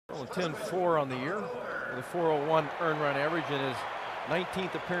Well, 10-4 on the year with a 401 earned run average in his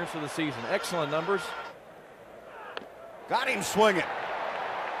 19th appearance of the season. Excellent numbers. Got him swinging.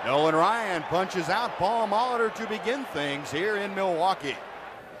 Nolan Ryan punches out Paul Molitor to begin things here in Milwaukee.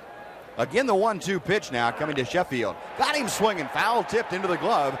 Again, the 1-2 pitch now coming to Sheffield. Got him swinging. Foul tipped into the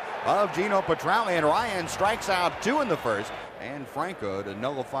glove of Gino Petralli, and Ryan strikes out 2 in the first. And Franco to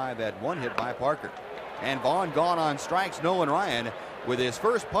nullify that 1 hit by Parker. And Vaughn gone on strikes. Nolan Ryan with his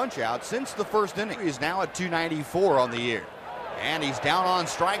first punch out since the first inning. He's now at 294 on the year. And he's down on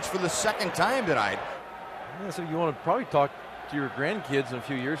strikes for the second time tonight. Yeah, so you want to probably talk to your grandkids in a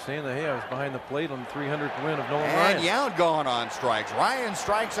few years saying that, hey, I was behind the plate on the 300th win of Nolan Ryan. And Yount gone on strikes. Ryan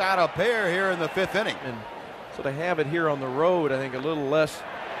strikes out a pair here in the 5th inning. And so to have it here on the road, I think a little less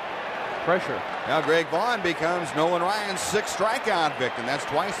pressure. Now Greg Vaughn becomes Nolan Ryan's 6th strikeout victim. That's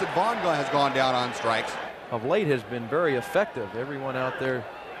twice that Vaughn has gone down on strikes. Of late has been very effective. Everyone out there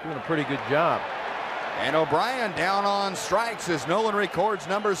doing a pretty good job. And O'Brien down on strikes as Nolan records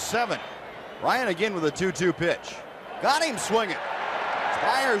number 7. Ryan again with a 2-2 pitch. Got him swinging.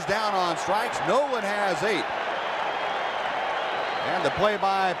 Spires down on strikes. Nolan has 8. And the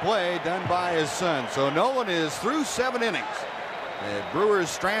play-by-play done by his son. So Nolan is through 7 innings. The Brewers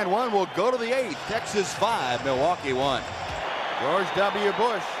strand 1 will go to the 8th. Texas 5, Milwaukee 1. George W.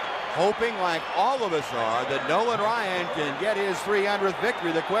 Bush hoping, like all of us are, that Nolan Ryan can get his 300th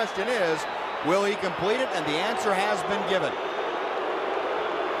victory. The question is, will he complete it? And the answer has been given.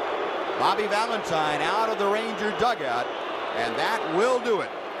 Bobby Valentine out of the Ranger dugout, and that will do it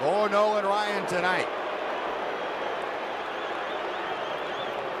for Nolan Ryan tonight.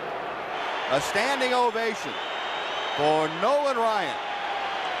 A standing ovation for Nolan Ryan.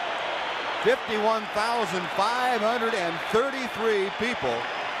 51,533 people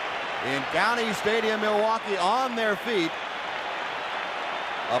in County Stadium, Milwaukee, on their feet,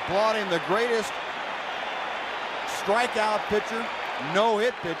 applauding the greatest strikeout pitcher,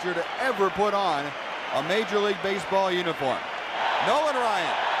 no-hit pitcher to ever put on a Major League Baseball uniform. Nolan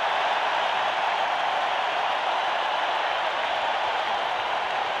Ryan.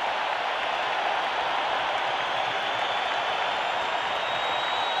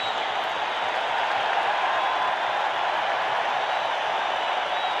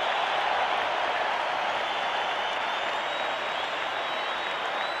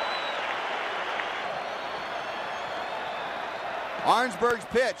 Arnsberg's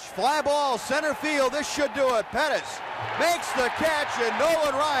pitch, fly ball, center field. This should do it. Pettis makes the catch, and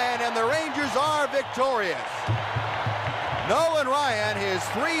Nolan Ryan and the Rangers are victorious. Nolan Ryan, his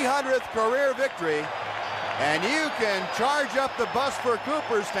 300th career victory, and you can charge up the bus for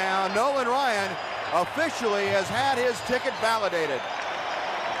Cooperstown. Nolan Ryan officially has had his ticket validated.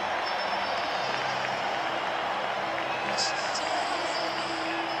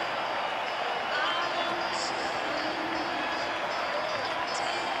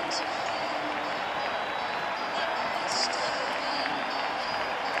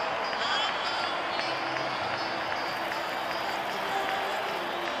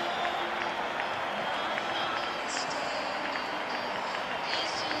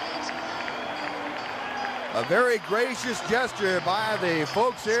 A very gracious gesture by the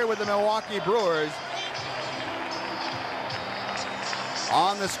folks here with the Milwaukee Brewers.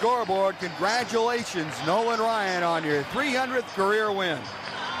 On the scoreboard, congratulations, Nolan Ryan, on your 300th career win.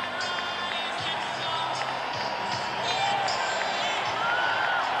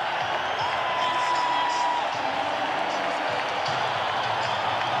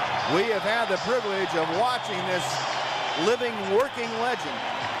 We have had the privilege of watching this living, working legend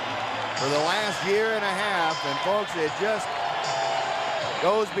for the last year and a half, and folks, it just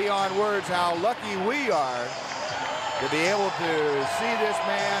goes beyond words how lucky we are to be able to see this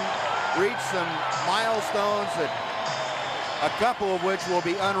man reach some milestones, that a couple of which will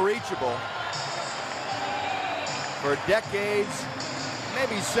be unreachable for decades,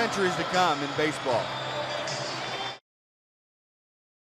 maybe centuries to come in baseball.